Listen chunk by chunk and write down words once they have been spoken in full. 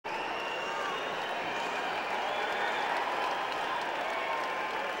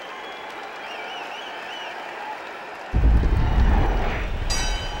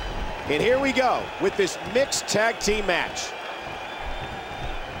And here we go with this mixed tag team match.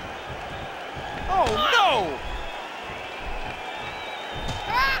 Oh, no!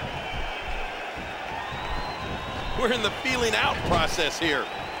 We're in the feeling out process here.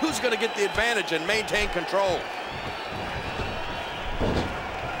 Who's going to get the advantage and maintain control?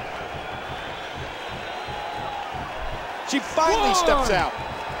 She finally steps out.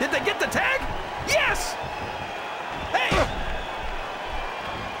 Did they get the tag? Yes! Hey!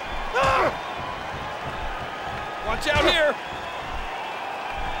 Watch out here!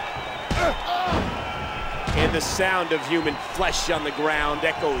 And the sound of human flesh on the ground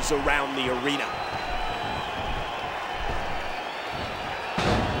echoes around the arena.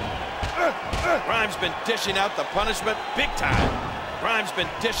 Grimes been dishing out the punishment big time. Grimes been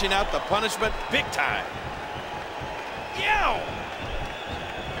dishing out the punishment big time. Yow!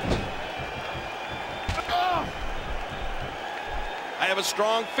 I have a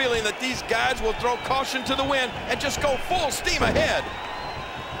strong feeling that these guys will throw caution to the wind and just go full steam ahead.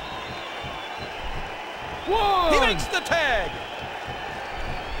 One. He makes the tag.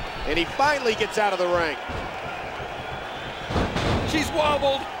 And he finally gets out of the ring. She's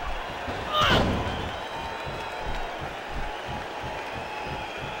wobbled.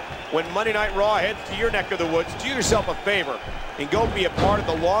 When Monday Night Raw heads to your neck of the woods, do yourself a favor and go be a part of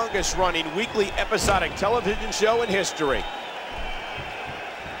the longest running weekly episodic television show in history.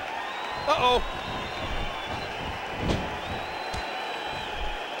 Uh-oh.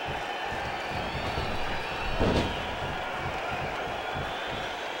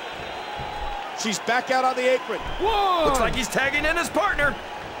 She's back out on the apron. One. Looks like he's tagging in his partner.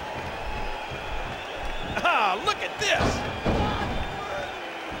 Ah, look at this.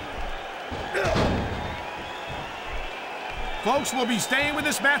 Folks, will be staying with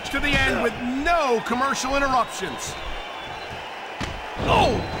this match to the end with no commercial interruptions.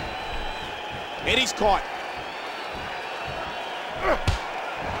 Oh! And he's caught.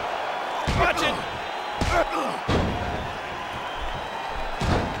 Watch it.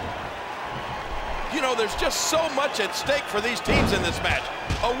 You know, there's just so much at stake for these teams in this match.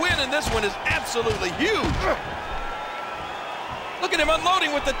 A win in this one is absolutely huge. Look at him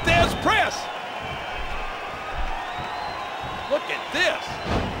unloading with the Dez press. Look at this.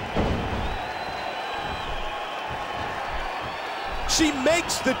 She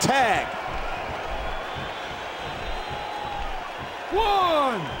makes the tag.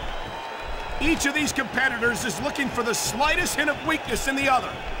 One. Each of these competitors is looking for the slightest hint of weakness in the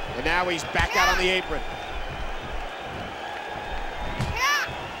other. And now he's back out on the apron.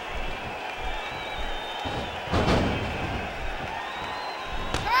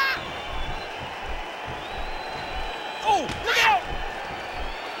 Oh, look out!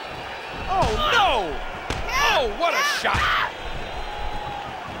 Oh, no! Oh, what a shot!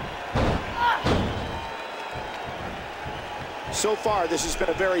 So far, this has been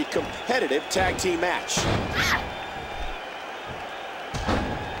a very competitive tag team match.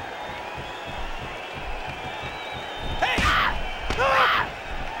 Hey! Ah!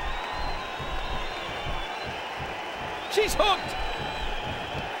 She's hooked!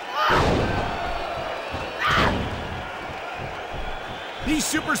 These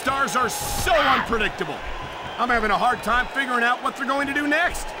superstars are so unpredictable. I'm having a hard time figuring out what they're going to do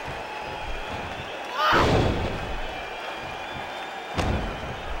next.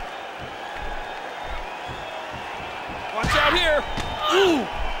 Watch out here! Ooh!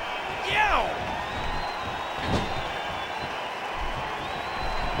 Yow!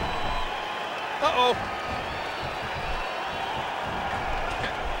 Uh-oh.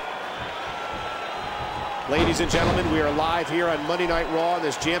 Ladies and gentlemen, we are live here on Monday Night Raw in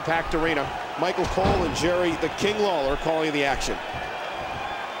this jam-packed arena. Michael Cole and Jerry the King Lawler calling the action.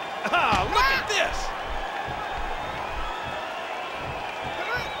 Ah, look at this!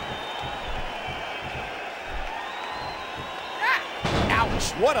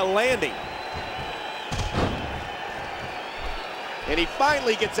 Ouch, what a landing. And he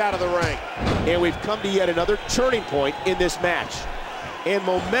finally gets out of the ring. And we've come to yet another turning point in this match. And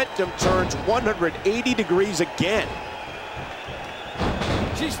momentum turns 180 degrees again.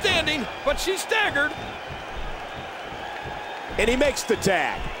 She's standing, but she's staggered. And he makes the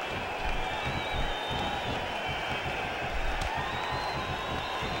tag.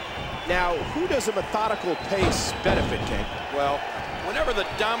 Now, who does a methodical pace benefit, King? Well, whenever the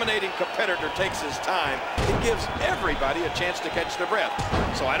dominating competitor takes his time, it gives everybody a chance to catch their breath.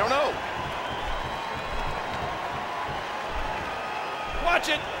 So I don't know. Watch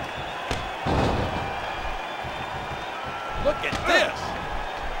it. Look at this.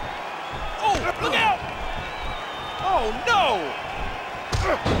 Oh, look out. Oh, no.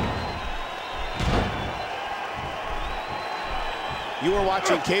 You are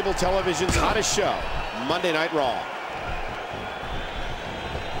watching cable television's hottest show, Monday Night Raw.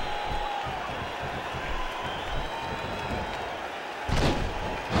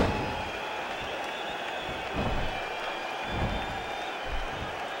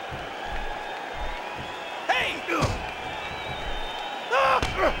 Hey!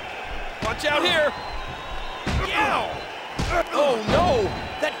 Watch out here! Yow! Oh no!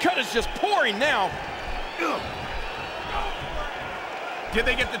 That cut is just pouring now. Did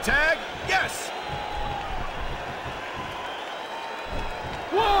they get the tag? Yes!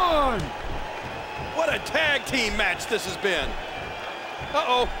 1! What a tag team match this has been.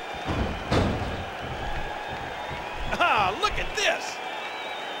 Uh-oh. Ah, look at this.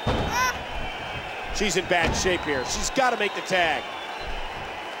 She's in bad shape here. She's got to make the tag.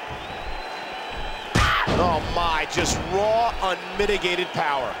 Oh my, just raw, unmitigated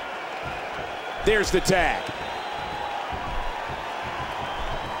power. There's the tag.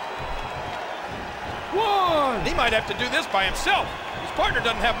 1! He might have to do this by himself. His partner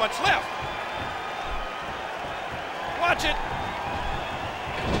doesn't have much left. Watch it.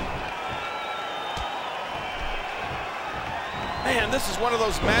 Man, this is one of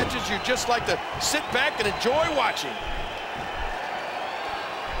those matches you just like to sit back and enjoy watching.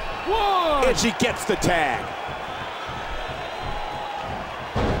 1! And she gets the tag.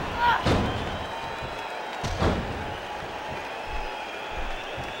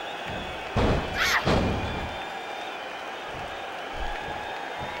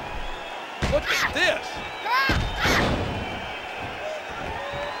 Look at this.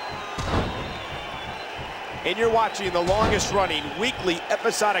 And you're watching the longest running weekly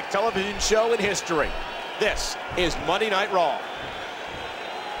episodic television show in history. This is Monday Night Raw.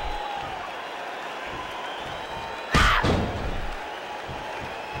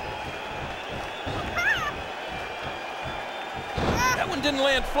 That one didn't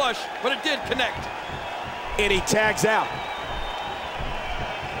land flush, but it did connect. And he tags out.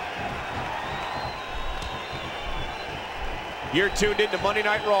 You're tuned into Monday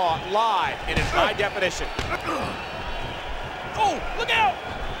Night Raw, live and in high definition. Oh, look out!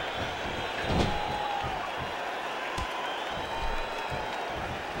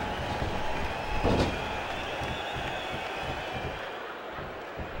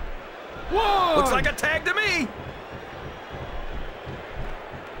 Whoa! Looks like a tag to me.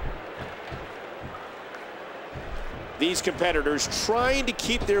 These competitors trying to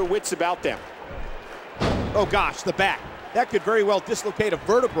keep their wits about them. Oh gosh, the back. That could very well dislocate a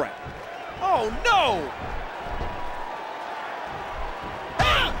vertebrae. Oh, no!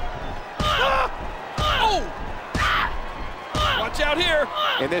 Hey! Oh! Watch out here!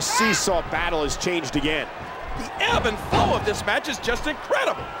 And this seesaw battle has changed again. The ebb and flow of this match is just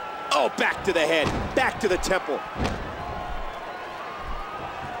incredible. Oh, back to the head, back to the temple.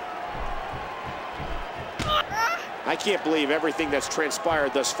 I can't believe everything that's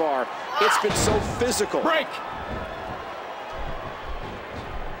transpired thus far. It's been so physical. Break!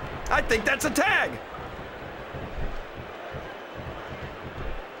 I think that's a tag.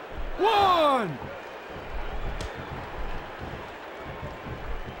 1!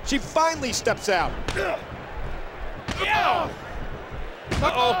 She finally steps out. Yeah!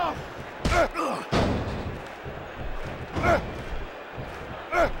 Uh-oh.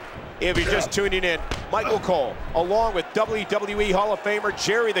 If you're just tuning in, Michael Cole, along with WWE Hall of Famer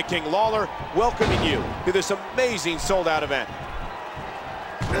Jerry the King Lawler, welcoming you to this amazing sold-out event.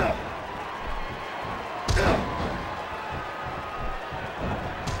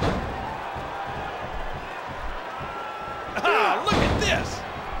 Ah, look at this.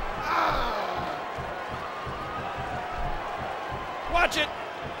 Watch it.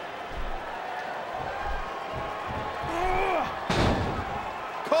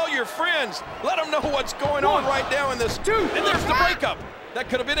 Call your friends. Let them know what's going on right now in this. And there's the breakup. That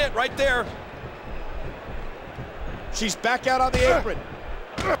could have been it right there. She's back out on the apron.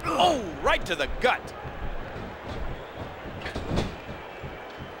 Oh, right to the gut.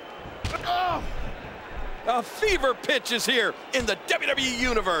 A fever pitch is here in the WWE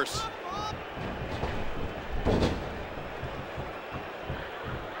Universe.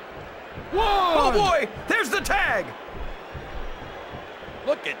 Oh boy, there's the tag.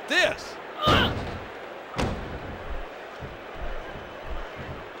 Look at this.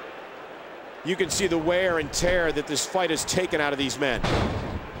 You can see the wear and tear that this fight has taken out of these men.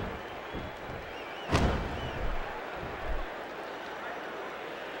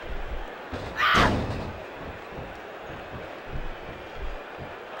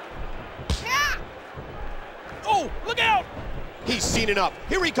 Oh, look out! He's seen enough.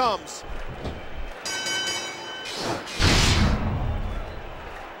 Here he comes.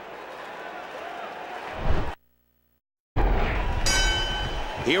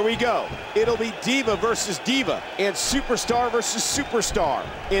 Here we go. It'll be Diva versus Diva and Superstar versus Superstar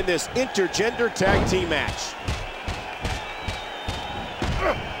in this intergender tag team match.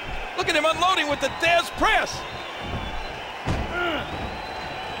 Look at him unloading with the Dez press.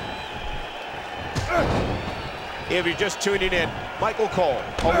 If you're just tuning in, Michael Cole,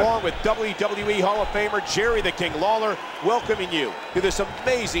 along with WWE Hall of Famer Jerry the King Lawler, welcoming you to this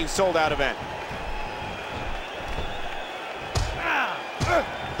amazing sold-out event.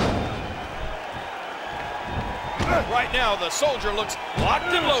 Right now, the Soldier looks locked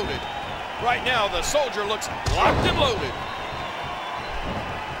and loaded. Right now, the Soldier looks locked and loaded.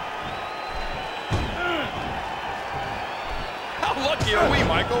 How lucky are we,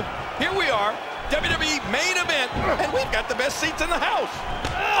 Michael? Here we are, WWE main event, and we've got the best seats in the house.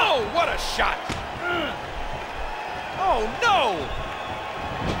 Oh, what a shot. Oh, no.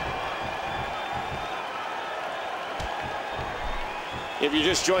 If you're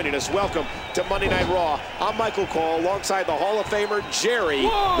just joining us, welcome to Monday Night Raw. I'm Michael Cole, alongside the Hall of Famer, Jerry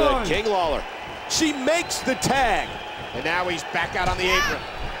the King Lawler. She makes the tag, and now he's back out on the apron.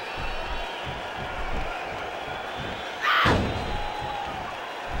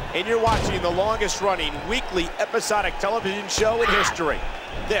 And you're watching the longest-running weekly episodic television show in history.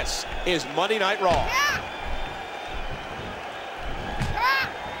 This is Monday Night Raw.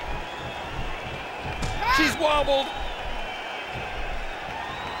 She's wobbled.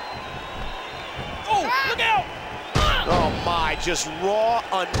 Oh, look out! Oh my, just raw,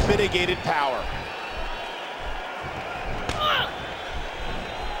 unmitigated power.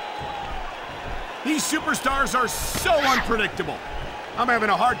 These superstars are so unpredictable. I'm having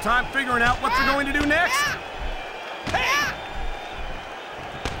a hard time figuring out what they're going to do next. Hey!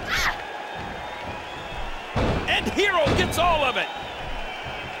 And Hero gets all of it.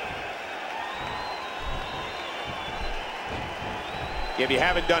 If you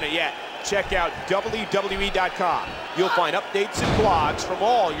haven't done it yet, check out WWE.com. You'll find updates and blogs from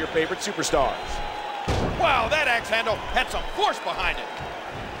all your favorite superstars. Wow, that axe handle had some force behind it.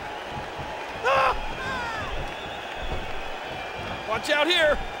 Ah! Watch out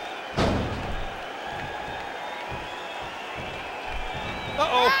here.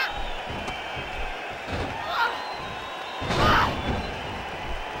 Uh-oh.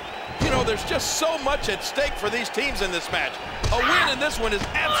 You know, there's just so much at stake for these teams in this match. A win in this one is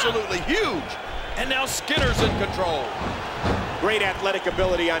absolutely huge. And now Skinner's in control. Great athletic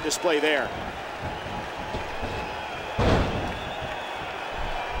ability on display there.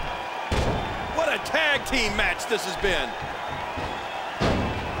 What a tag team match this has been.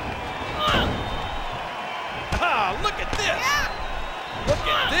 Ah, look at this. Look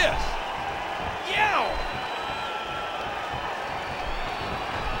at this. Yow.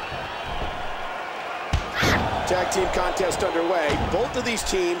 Tag team contest underway. Both of these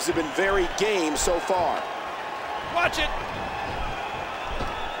teams have been very game so far. Watch it.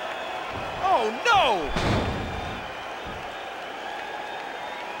 Oh, no.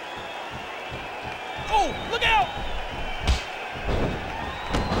 Oh, look out.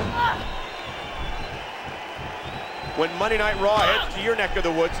 When Monday Night Raw heads to your neck of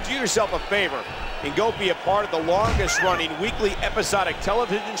the woods, do yourself a favor and go be a part of the longest-running weekly episodic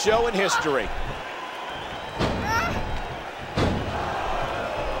television show in history.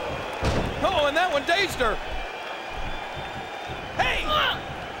 Oh, and that one dazed her. Hey!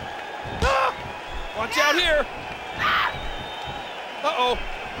 Ah! Watch out here. Uh-oh.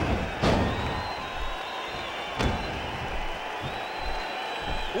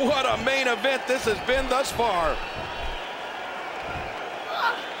 What a main event this has been thus far.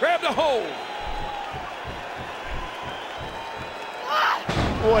 Grabbed a hold.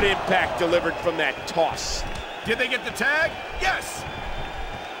 What impact delivered from that toss. Did they get the tag? Yes.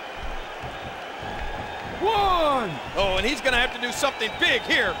 1. Oh, and he's going to have to do something big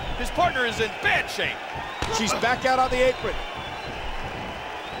here. His partner is in bad shape. She's back out on the apron.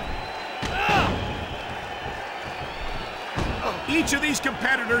 Each of these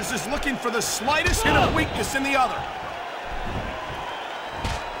competitors is looking for the slightest hint of weakness in the other.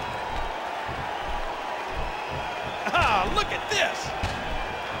 Ah, look at this.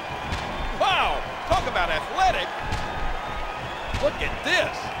 Wow, talk about athletic. Look at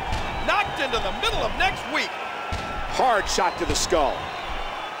this. Knocked into the middle of next week. Hard shot to the skull.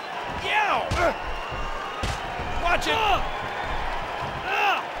 Yow! Watch it.